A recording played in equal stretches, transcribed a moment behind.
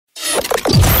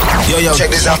Yo, check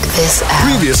this out.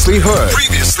 Previously heard.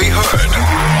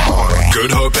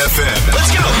 Good Hope FM.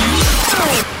 Let's go.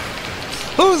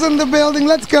 Who's in the building?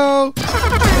 Let's go.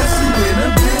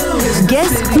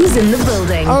 Guess who's in the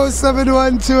building?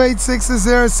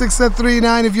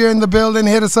 071-286-0639. If you're in the building,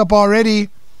 hit us up already.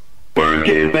 Work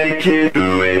it, make it,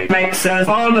 do it. Makes us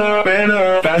harder,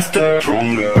 better, faster,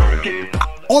 stronger.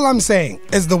 All I'm saying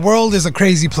is the world is a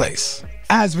crazy place.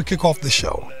 As we kick off the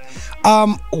show,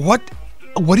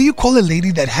 what do you call a lady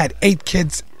that had 8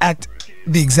 kids at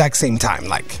the exact same time,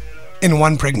 like in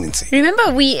one pregnancy? Remember,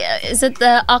 is it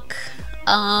the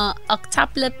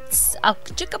octuplets,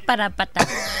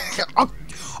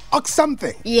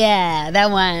 something. Yeah,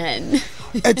 that one.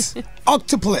 It's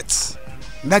octuplets.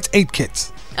 That's 8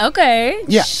 kids. Okay.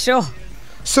 Yeah. Sure.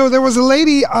 So there was a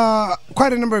lady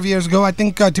quite a number of years ago, I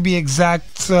think to be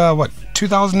exact,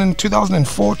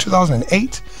 2004,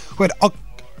 2008, who had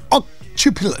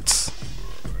octuplets.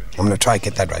 I'm going to try to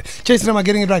get that right. Jason, am I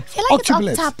getting it right? I feel like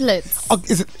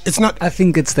octuplets. It's not. I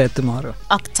think it's that tomorrow.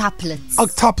 Octuplets.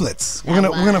 Octuplets. We're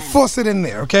gonna force it in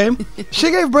there, okay?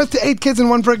 She gave birth to 8 kids in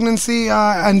one pregnancy,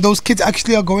 and those kids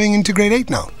actually are going into grade 8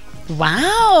 now.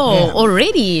 Wow, yeah.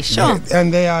 Already, sure. Yeah,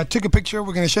 and they took a picture.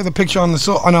 We're going to share the picture on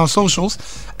our socials.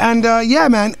 And yeah,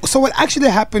 man. So what actually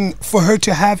happened for her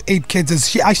to have 8 kids is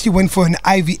she actually went for an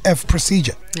IVF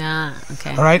procedure. Ah,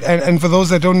 okay. All right. And for those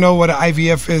that don't know what an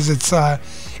IVF is, it's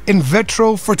in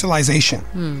vitro fertilization.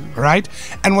 Right.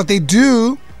 And what they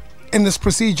do in this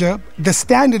procedure, the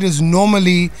standard is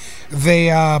normally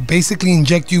they basically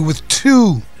inject you with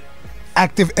 2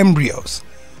 active embryos,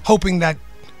 hoping that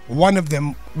one of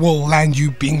them will land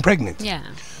you being pregnant. Yeah.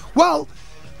 Well,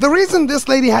 the reason this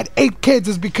lady had 8 kids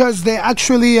is because they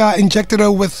actually injected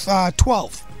her with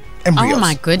 12 embryos. Oh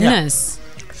my goodness. Yeah.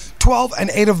 12 and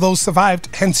 8 of those survived,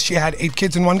 hence she had 8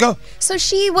 kids in one go. So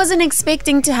she wasn't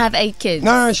expecting to have 8 kids?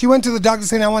 No, she went to the doctor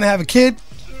saying, I want to have a kid.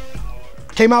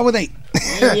 Came out with 8.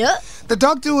 Yeah. The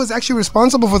doctor was actually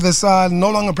responsible for this, no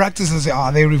longer practices.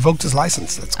 They revoked his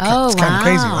license. It's kind of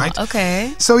crazy, right?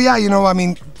 Okay. So yeah,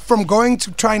 from going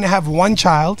to trying to have one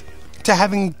child to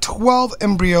having 12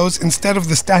 embryos instead of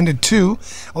the standard 2,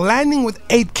 landing with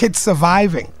 8 kids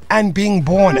surviving and being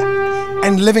born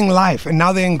and living life, and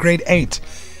now they're in grade 8.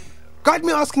 Got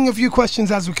me asking a few questions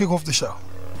as we kick off the show.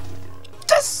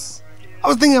 I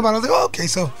was thinking about it. I was like, okay,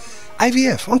 so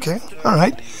IVF, okay, all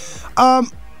right.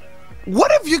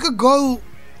 What if you could go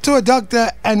to a doctor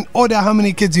and order how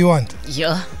many kids you want?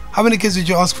 Yeah. How many kids would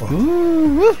you ask for?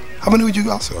 Ooh. How many would you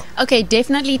ask for? Okay,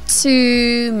 definitely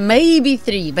 2, maybe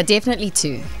 3, but definitely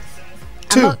 2.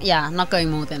 2? I'm not going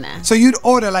more than that. So you'd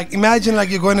order, imagine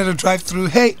you're going to the drive-thru,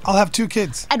 hey, I'll have 2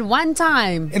 kids. At one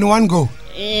time? In one go?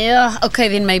 Yeah, okay,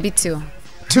 then maybe 2.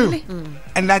 2? Really?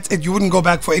 And that's it? You wouldn't go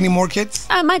back for any more kids?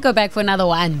 I might go back for another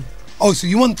 1. Oh, so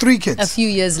you want 3 kids? A few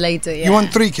years later, yeah. You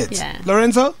want 3 kids? Yeah.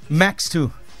 Lorenzo? Max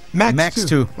 2. Max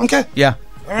 2. Okay. Yeah.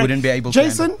 Right. Wouldn't be able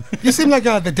Jason, to. You seem like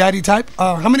the daddy type.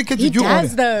 How many kids did you order? He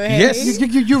does though, hey? Yes.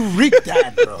 You reek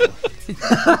dad, bro.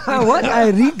 What?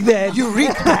 I reek that? You reek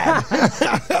dad.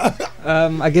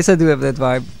 I guess I do have that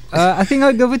vibe. I think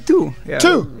I'd go with 2. Yeah.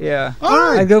 2? Yeah. All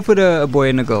right. I'd go for a boy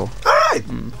and a girl. All right.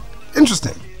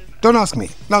 Interesting. Don't ask me.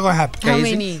 Not going to happen. How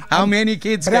many? How many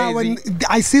kids, when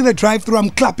I see the drive-thru, I'm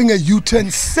clapping a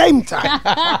U-turn same time.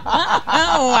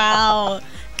 Oh, wow.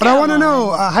 But I want to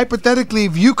know, hypothetically,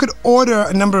 if you could order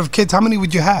a number of kids, how many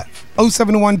would you have?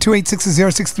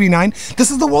 071-286-0639.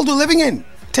 This is the world we're living in.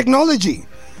 Technology.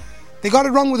 They got it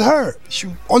wrong with her.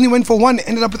 She only went for 1,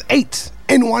 ended up with 8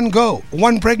 in one go.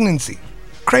 1 pregnancy.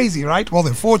 Crazy, right? Well,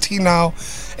 they're 14 now,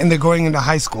 and they're going into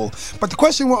high school. But the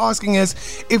question we're asking is,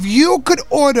 if you could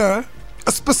order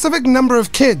a specific number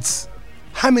of kids,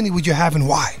 how many would you have and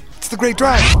why? It's the Great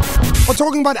Drive. We're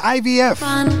talking about IVF.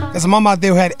 There's a mom out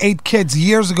there who had 8 kids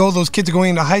years ago. Those kids are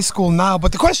going into high school now.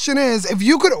 But the question is, if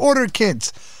you could order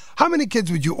kids, how many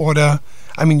kids would you order?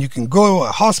 I mean, you can go to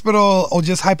a hospital or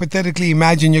just hypothetically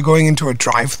imagine you're going into a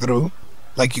drive-thru,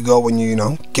 like you go when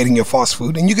you're, getting your fast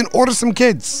food, and you can order some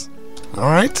kids. All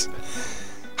right?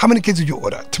 How many kids would you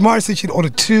order? Tamara said she'd order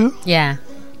 2. Yeah.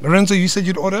 Lorenzo, you said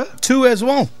you'd order? 2 as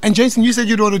well. And Jason, you said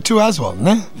you'd order 2 as well,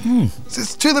 no? So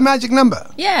it's 2 the magic number.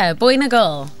 Yeah, boy and a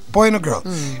girl. Boy and a girl.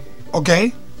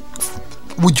 Okay.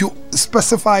 Would you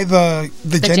specify the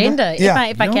gender? Yeah.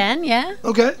 If I can, yeah.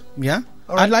 Okay. Yeah.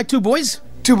 Right. I'd like 2 boys.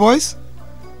 2 boys?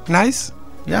 Nice.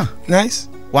 Yeah. Nice.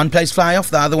 One plays fly off,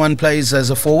 the other one plays as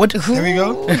a forward. Here we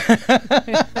go.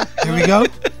 Here we go.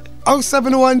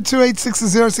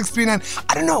 071-286-0639.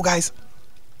 I don't know, guys.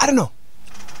 I don't know.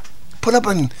 Put up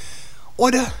an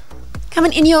order. Come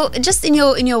on, in your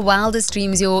wildest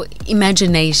dreams, your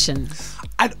imagination.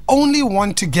 I'd only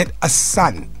want to get a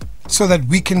son so that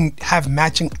we can have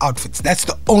matching outfits. That's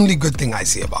the only good thing I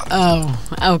see about it. Oh,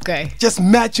 okay. Just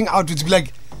matching outfits. Be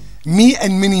like, me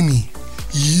and mini-me.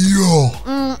 Yo.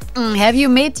 Have you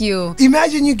met you?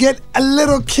 Imagine you get a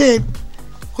little kid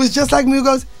who's just like me who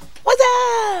goes, what's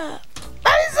up?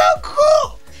 That is so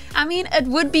cool. I mean, it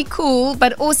would be cool,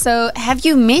 but also, have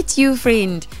you met you,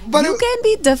 friend? But you can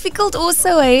be difficult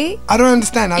also, eh? I don't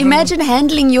understand. Imagine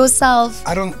handling yourself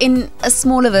in a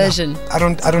smaller version. I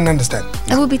don't understand.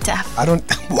 It would be tough.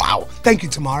 Wow. Thank you,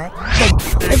 Tamara. Thank you.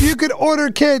 If you could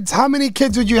order kids, how many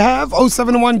kids would you have?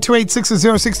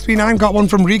 071-286-0639. Got one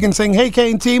from Regan saying, hey,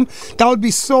 Kane team, that would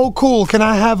be so cool. Can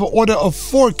I have an order of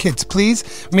 4 kids,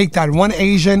 please? Make that 1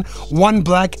 Asian, 1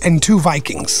 black, and 2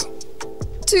 Vikings.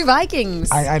 2 Vikings.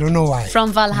 I don't know why.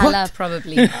 From Valhalla,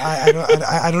 probably.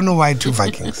 I don't know why 2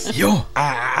 Vikings. Yo.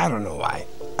 I don't know why.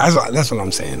 That's what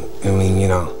I'm saying. I mean, you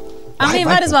know.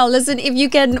 Might as well. Listen, if you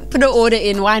can put an order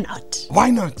in, why not? Why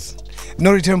not?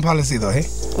 No return policy though, eh?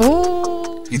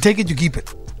 Ooh. You take it, you keep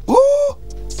it. Ooh.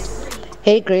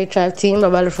 Hey, Great Drive team.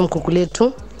 Babalo from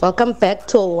Kukuletu. Welcome back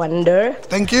to A Wonder.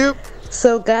 Thank you.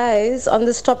 So, guys, on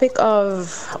this topic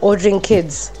of ordering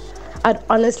kids, I'd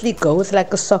honestly go with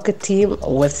like a soccer team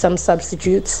with some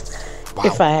substitutes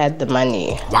if I had the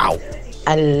money. Wow.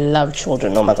 I love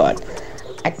children. Oh my God.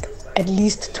 At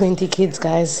least 20 kids,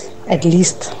 guys. At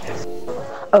least.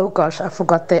 Oh gosh, I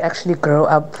forgot they actually grow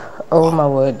up. Oh my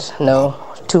word. No.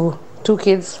 Two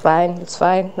kids, fine. It's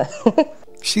fine.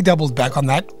 She doubled back on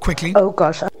that quickly. Oh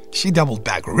gosh. She doubled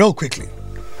back real quickly.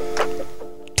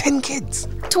 10 kids.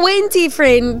 20,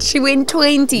 friend. She went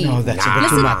 20. No, that's a bit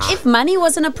too much. If money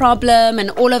wasn't a problem and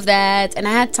all of that, and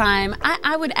I had time,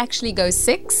 I would actually go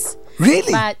 6.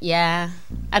 Really? But yeah,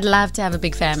 I'd love to have a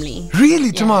big family. Really,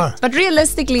 Yeah. Tamara? But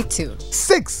realistically, 2.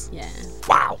 6? Yeah.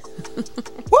 Wow.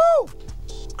 Woo!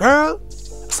 Girl,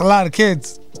 that's a lot of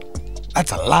kids.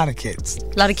 That's a lot of kids.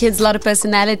 A lot of kids, a lot of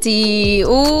personality.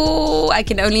 Ooh, I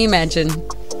can only imagine.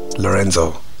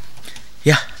 Lorenzo,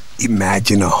 Yeah.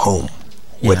 imagine a home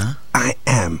with Yeah. I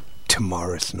am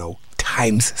Tamara Snow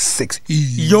times 6.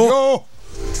 Yo.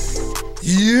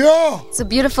 Yo! It's a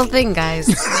beautiful thing, guys.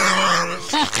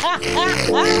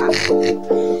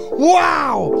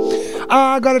 Wow!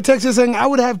 I got a text here saying I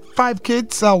would have 5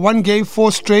 kids, 1 gay,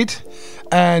 4 straight.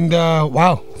 And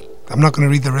wow, I'm not going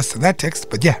to read the rest of that text,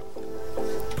 but yeah.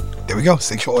 There we go,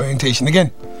 sexual orientation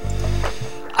again.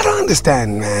 I don't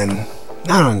understand, man.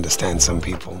 I don't understand some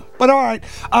people. But all right,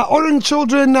 ordering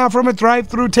children from a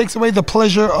drive-thru takes away the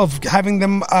pleasure of having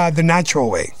them the natural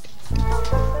way.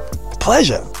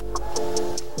 Pleasure.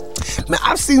 Man,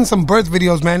 I've seen some birth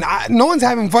videos, man. No one's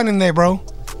having fun in there, bro.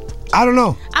 I don't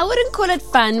know. I wouldn't call it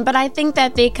fun, but I think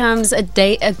that there comes a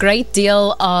great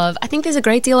deal of, I think there's a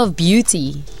great deal of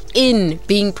beauty in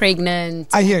being pregnant,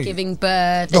 I hear you. giving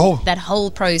birth, that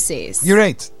whole process. You're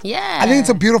right. Yeah. I think it's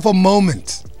a beautiful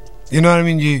moment. You know what I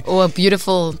mean? Or a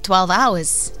beautiful 12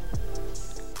 hours.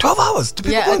 12 hours? Do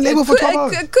people go in labor for 12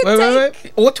 hours? It could take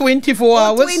Wait. Or 24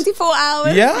 hours. 24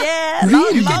 hours. Yeah? Yeah.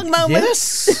 Long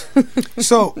moments. Yes.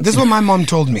 So, this is what my mom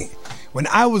told me. When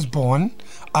I was born,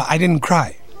 I didn't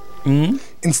cry.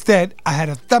 Instead, I had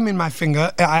a thumb in my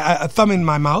finger, a thumb in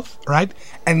my mouth, right?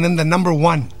 And then the number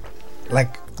 1.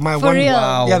 Like, my For one. real?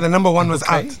 Wow. Yeah, the number 1 was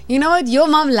out. You know what? Your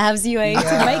mom loves you, eh?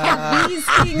 To make up these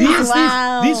things.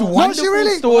 Wow. These wonderful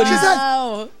really? stories. She said,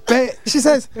 Wow. She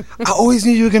says, I always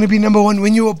knew you were going to be number 1.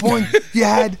 When you were born, you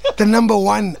had the number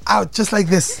 1 out just like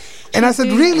this. And I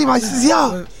said, really? She says,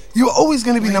 yeah, you were always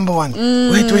going to be number 1.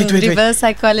 Wait. Reverse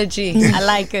psychology. I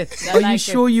like it. Are you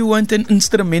sure you want an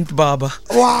instrument, Baba?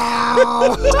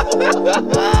 Wow.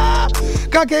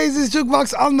 Kake's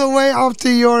Jukebox on the way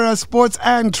after your sports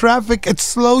and traffic. It's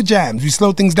slow jams. We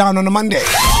slow things down on a Monday.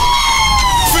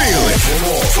 Feel it.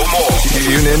 For more,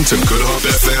 tune in to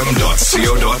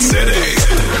goodhopefm.co.za.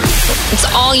 It's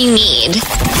all you need.